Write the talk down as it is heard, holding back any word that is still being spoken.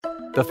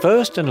The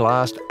first and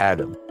last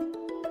Adam.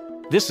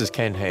 This is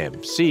Ken Ham,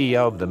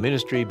 CEO of the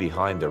ministry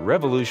behind the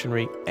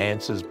revolutionary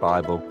Answers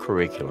Bible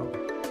curriculum.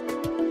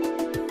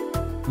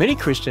 Many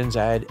Christians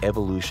add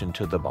evolution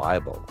to the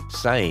Bible,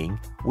 saying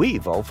we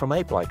evolved from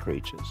ape-like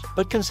creatures.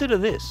 But consider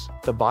this.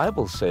 The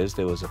Bible says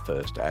there was a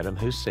first Adam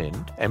who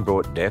sinned and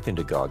brought death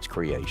into God's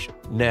creation.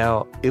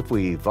 Now, if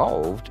we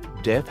evolved,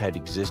 death had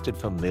existed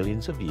for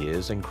millions of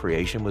years and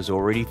creation was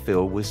already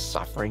filled with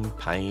suffering,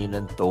 pain,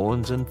 and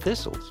thorns and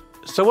thistles.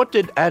 So what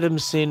did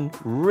Adam's sin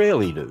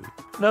really do?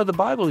 No, the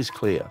Bible is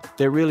clear.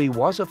 There really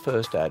was a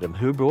first Adam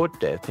who brought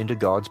death into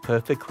God's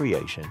perfect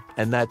creation,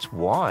 and that's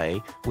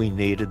why we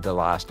needed the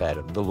last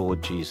Adam, the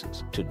Lord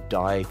Jesus, to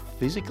die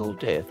physical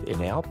death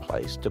in our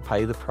place to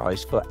pay the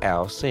price for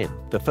our sin.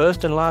 The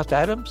first and last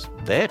Adams,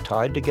 they're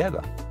tied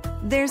together.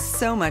 There's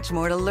so much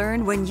more to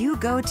learn when you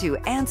go to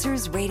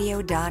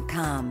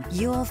AnswersRadio.com.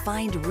 You'll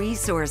find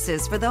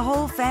resources for the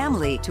whole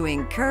family to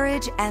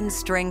encourage and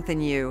strengthen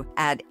you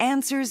at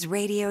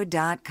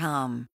AnswersRadio.com.